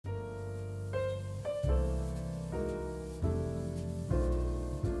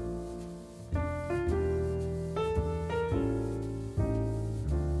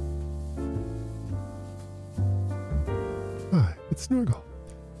it's Snorgle.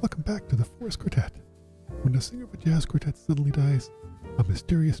 Welcome back to the Forest Quartet. When the singer of a jazz quartet suddenly dies, a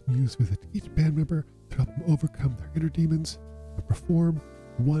mysterious muse visits each band member to help them overcome their inner demons and perform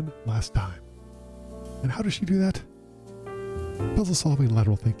one last time. And how does she do that? Puzzle solving and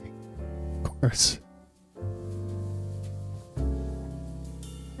lateral thinking. Of course.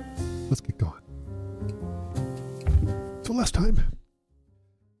 Let's get going. So last time,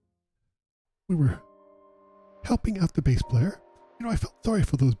 we were helping out the bass player. You know, I felt sorry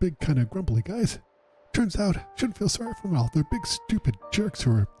for those big kind of grumbly guys. Turns out, shouldn't feel sorry for them all. They're big stupid jerks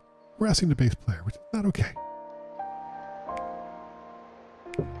who are harassing the bass player, which is not okay.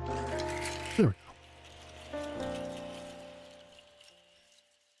 There we go.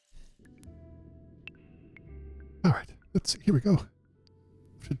 All right, let's see. Here we go.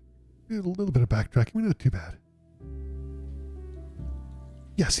 Should do a little bit of backtracking. Not too bad.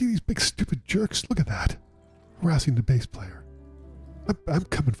 Yeah, see these big stupid jerks? Look at that. Harassing the bass player. I'm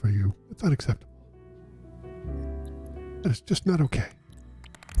coming for you. It's unacceptable. That is just not okay.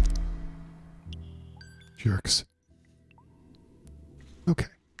 Jerks. Okay.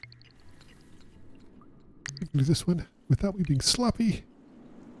 We can do this one without me being sloppy.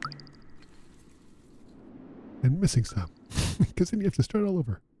 And missing some. Because then you have to start all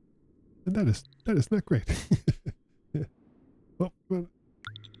over. And that is not great. Well, all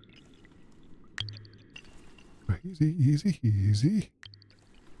right, easy, easy, easy.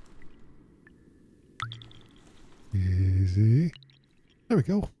 Easy. There we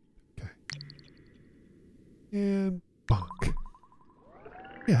go. Okay. And bonk.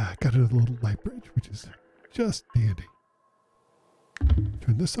 Yeah, I got another little light bridge, which is just dandy.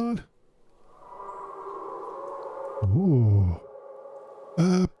 Turn this on. Ooh.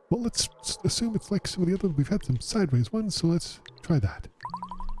 Well, let's assume it's like some of the other. We've had some sideways ones, so let's try that.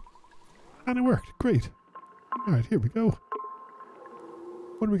 And it worked. Great. All right, here we go.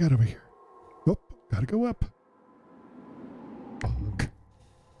 What do we got over here? Oh, gotta go up. Bonk.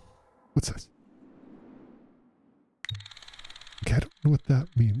 What's this? Okay, I don't know what that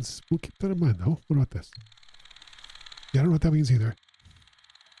means. We'll keep that in mind, though. What about this? Yeah, I don't know what that means either.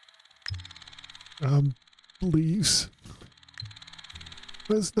 Leaves.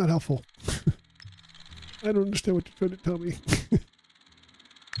 That's not helpful. I don't understand what you're trying to tell me.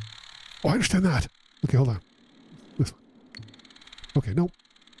 Oh, I understand that. Okay, hold on. This one. Okay, no.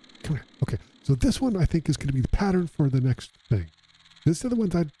 Come here. Okay, so this one I think is going to be the pattern for the next thing. These other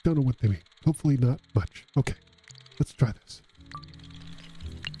ones, I don't know what they mean. Hopefully not much. Okay, let's try this.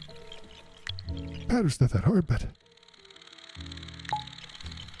 Pattern's not that hard, but...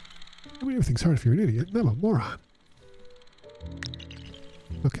 I mean, everything's hard if you're an idiot, and I'm a moron.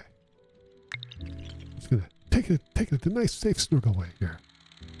 Okay. Just gonna take it the nice, safe Snorgle way here.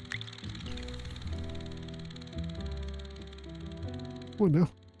 Come on now.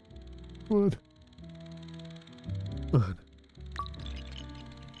 Come on. Come on.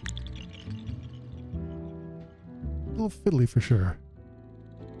 A little fiddly for sure.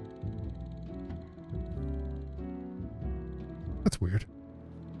 That's weird.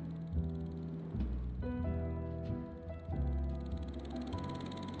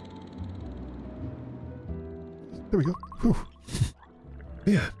 There we go. Whew.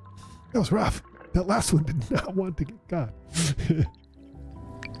 Man, that was rough. That last one did not want to get caught.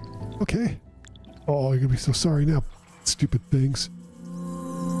 Okay. Oh, you're going to be so sorry now. Stupid things.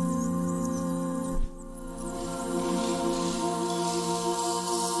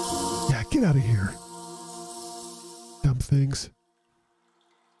 Yeah, get out of here. Dumb things.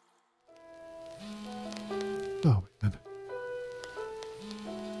 Oh, man.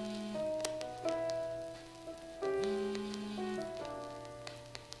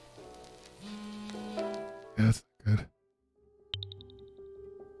 Yeah, that's not good.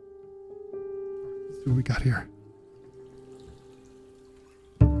 Let's see what we got here.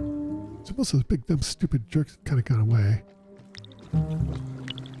 So most of those big, dumb, stupid jerks have kind of gone away.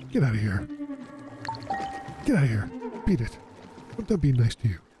 Get out of here. Get out of here. Beat it. I'm done being nice to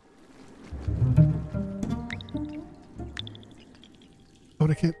you. Oh,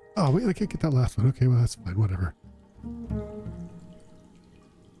 and I can't. Oh, wait, I can't get that last one. Okay, well, that's fine. Whatever. Can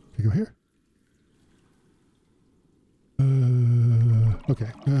we go here?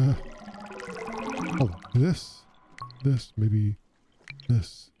 Okay. Hold on. This, maybe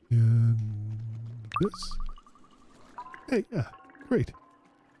this, and this. Hey, yeah, great.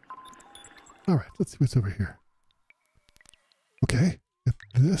 All right, let's see what's over here. Okay, got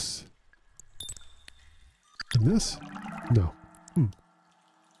this. And this? No.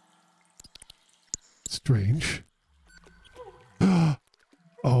 Strange.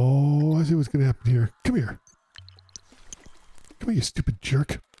 Oh, I see what's going to happen here. Come here. Come way, you stupid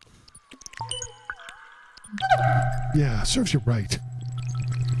jerk. Yeah, serves you right.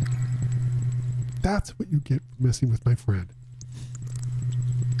 That's what you get for messing with my friend.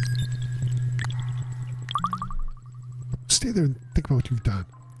 Stay there and think about what you've done.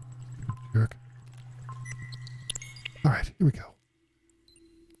 Jerk. Alright, here we go.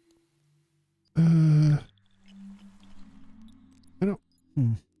 I don't...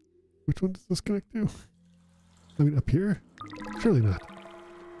 Which one does this connect to? I mean, up here? Surely not.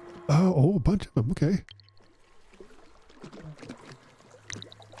 Oh, a bunch of them. Okay.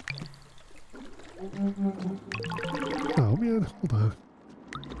 Oh, man. Hold on.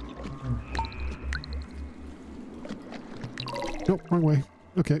 Nope, wrong way.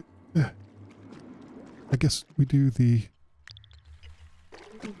 Okay. I guess we do the...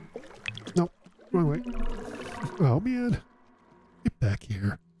 Nope, wrong way. Oh, man. Get back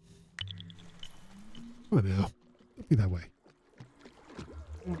here. Come on now. Don't be that way.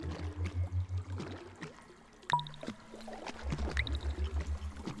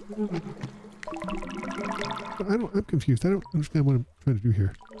 I'm confused. I don't understand what I'm trying to do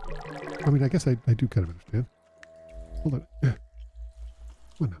here. I mean, I guess I do kind of understand. Hold on.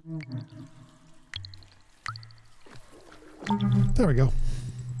 Come on now. There we go.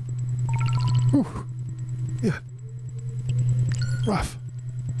 Whew. Yeah. Rough.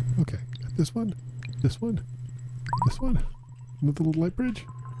 Okay. This one. This one. This one. Another little light bridge.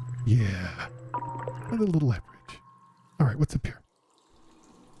 Yeah. Another little light bridge. All right. What's up here?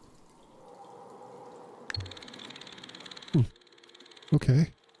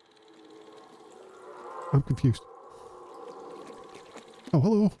 Okay. I'm confused. Oh,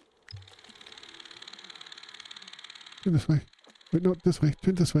 hello. Turn this way. Wait, no, this way.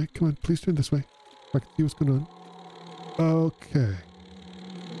 Turn this way. Come on, please turn this way. So I can see what's going on. Okay.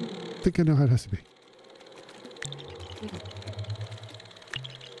 I think I know how it has to be.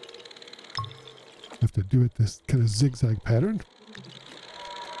 Have to do it this kind of zigzag pattern.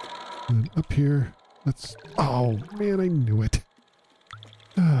 And then up here, let's... Oh, man, I knew it.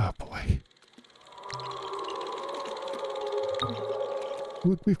 Oh, boy.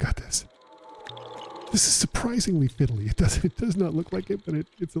 Look, we've got this. This is surprisingly fiddly. It does not look like it, but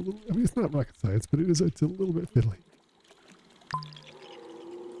it's a little... I mean, it's not rocket science, but it's a little bit fiddly.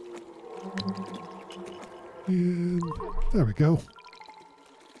 And there we go.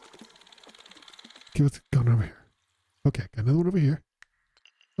 Okay, what's going on over here? Okay, got another one over here.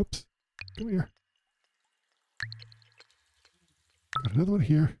 Oops. Come here. Got another one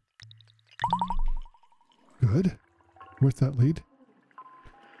here. Good. Where's that lead?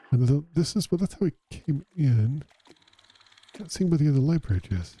 And this is, well, that's how we came in. Can't see where the other light bridge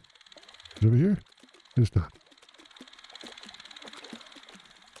is. Is it over here? It's not.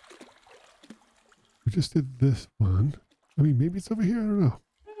 We just did this one. I mean, maybe it's over here. I don't know.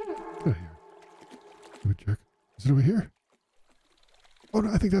 Get out of here. Give it a check. Is it over here? Oh,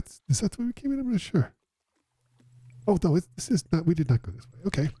 no, I think is that the way we came in? I'm not sure. Oh, no, this is not, we did not go this way.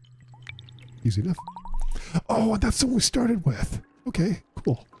 Okay. Easy enough. Oh, and that's the one we started with. Okay,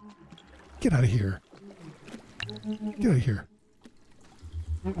 cool. Get out of here. Get out of here.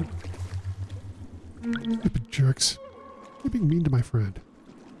 Stupid jerks. You're being mean to my friend.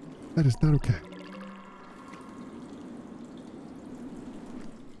 That is not okay.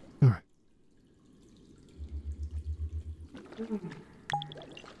 All right.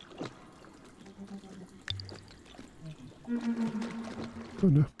 Oh,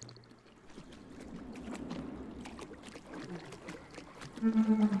 no.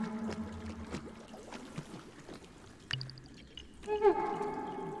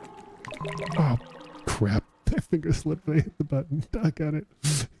 Oh, crap. My finger slipped and I hit the button. I got it.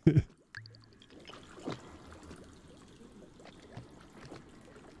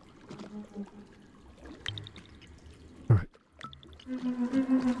 All right.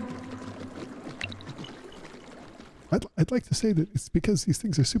 I'd like to say that it's because these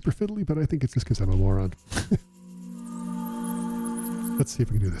things are super fiddly, but I think it's just because I'm a moron. Let's see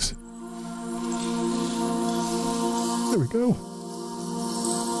if we can do this. There we go.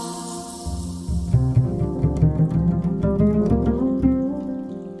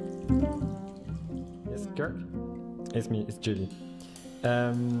 Yes, Kirk? It's me, it's Judy.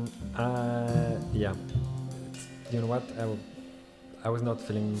 Yeah. You know what? I was not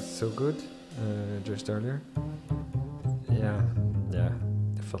feeling so good just earlier. Yeah. I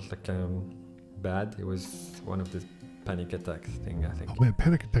felt like bad. It was one of the panic attacks thing, I think. Oh man,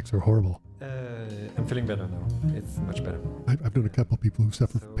 panic attacks are horrible. I'm feeling better now. It's much better. I've known a couple of people who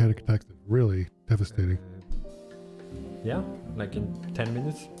suffer from panic attacks that are really devastating. Yeah, like in 10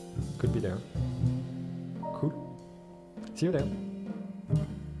 minutes, could be there. Cool. See you then.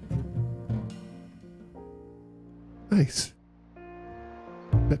 Nice.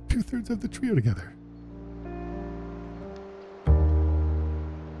 Got 2/3 of the trio together.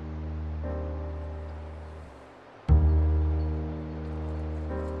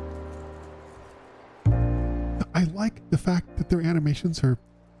 I like the fact that their animations are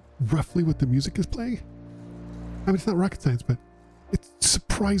roughly what the music is playing. I mean, it's not rocket science, but it's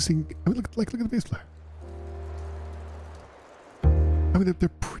surprising. I mean, look at the bass player. I mean, they're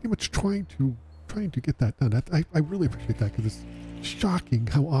pretty much trying to get that done. I really appreciate that because it's shocking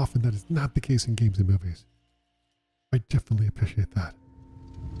how often that is not the case in games and movies. I definitely appreciate that.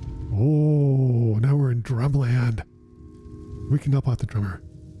 Oh, now we're in drumland. We can help out the drummer,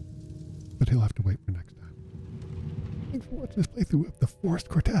 but he'll have to wait for next time. Thanks for watching this playthrough of the Forest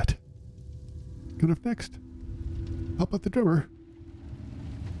Quartet. Coming up next, help out the drummer.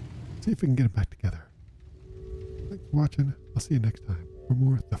 See if we can get it back together. Thanks for watching. I'll see you next time for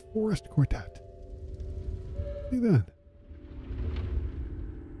more of the Forest Quartet. See you then.